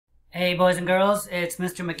Hey, boys and girls, it's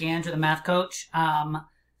Mr. McAndrew, the math coach.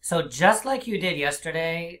 So just like you did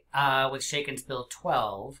yesterday with Shake and Spill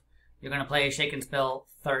 12, you're going to play Shake and Spill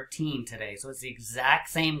 13 today. So it's the exact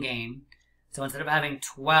same game. So instead of having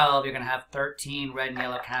 12, you're going to have 13 red and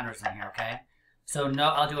yellow counters in here, okay? So no,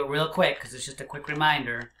 I'll do it real quick because it's just a quick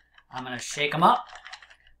reminder. I'm going to shake them up.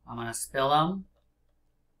 I'm going to spill them.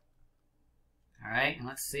 All right, and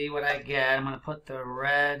let's see what I get. I'm going to put the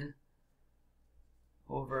red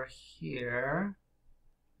over here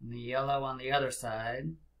and the yellow on the other side.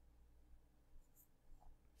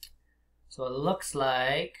 So it looks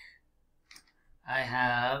like I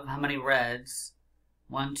have how many reds?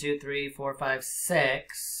 1, 2, 3, 4, 5,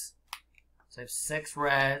 6. So I have 6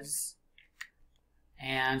 reds.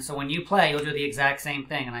 And so when you play, you'll do the exact same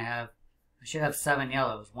thing. And I should have 7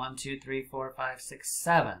 yellows. 1, 2, 3, 4, 5, 6,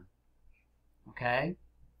 7. Okay?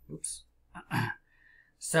 Oops.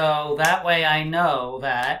 So that way I know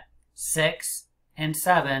that 6 and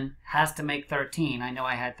 7 has to make 13. I know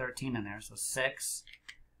I had 13 in there. So 6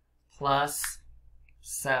 plus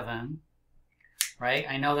 7, right?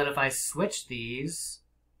 I know that if I switch these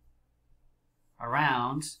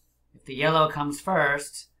around, if the yellow comes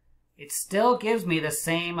first, it still gives me the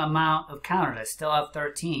same amount of counters. I still have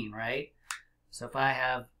 13, right? So if I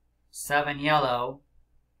have 7 yellow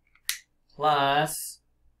plus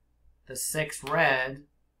the 6 red,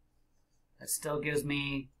 that still gives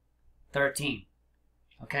me 13.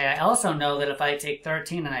 Okay, I also know that if I take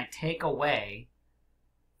 13 and I take away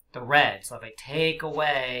the red, so if I take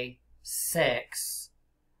away 6,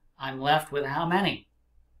 I'm left with how many?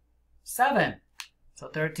 7. So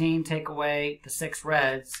 13 take away the 6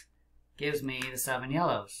 reds gives me the 7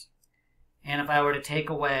 yellows. And if I were to take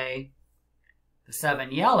away the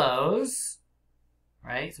 7 yellows,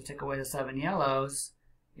 right, so take away the 7 yellows,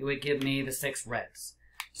 it would give me the 6 reds.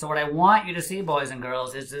 So what I want you to see, boys and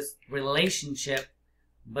girls, is this relationship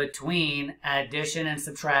between addition and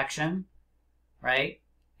subtraction, right?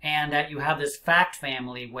 And that you have this fact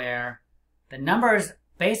family where the numbers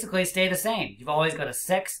basically stay the same. You've always got a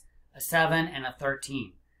 6, a 7, and a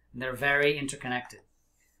 13. And they're very interconnected.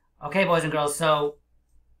 Okay, boys and girls, so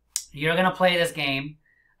you're going to play this game.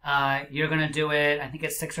 You're going to do it, I think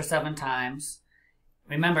it's 6 or 7 times.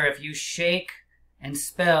 Remember, if you shake and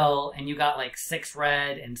spill and you got like 6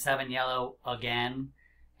 red and 7 yellow again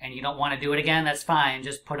and you don't want to do it again, that's fine.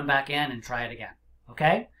 Just put them back in and try it again.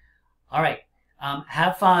 Okay? All right.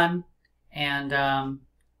 Have fun, and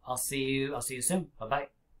I'll see you soon. Bye-bye.